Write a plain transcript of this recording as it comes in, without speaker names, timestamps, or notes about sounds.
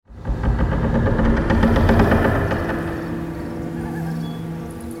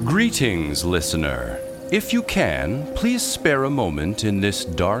Greetings, listener. If you can, please spare a moment in this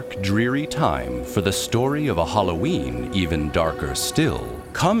dark, dreary time for the story of a Halloween even darker still.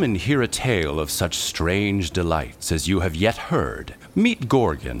 Come and hear a tale of such strange delights as you have yet heard. Meet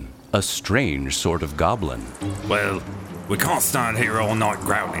Gorgon, a strange sort of goblin. Well, we can't stand here all night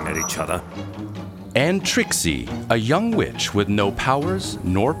growling at each other. And Trixie, a young witch with no powers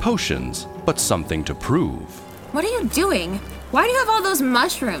nor potions, but something to prove. What are you doing? Why do you have all those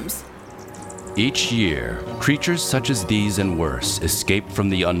mushrooms? Each year, creatures such as these and worse escape from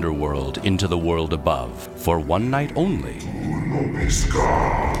the underworld into the world above for one night only. A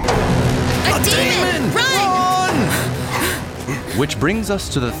demon! Run! Which brings us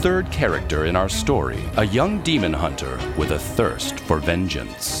to the third character in our story, a young demon hunter with a thirst for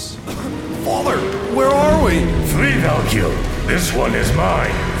vengeance. Father, where are we? Three Valkyrie. This one is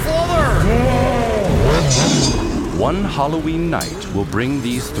mine. Father! One Halloween night will bring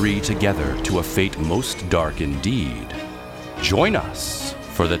these three together to a fate most dark indeed. Join us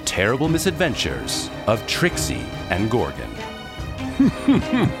for the terrible misadventures of Trixie and Gorgon.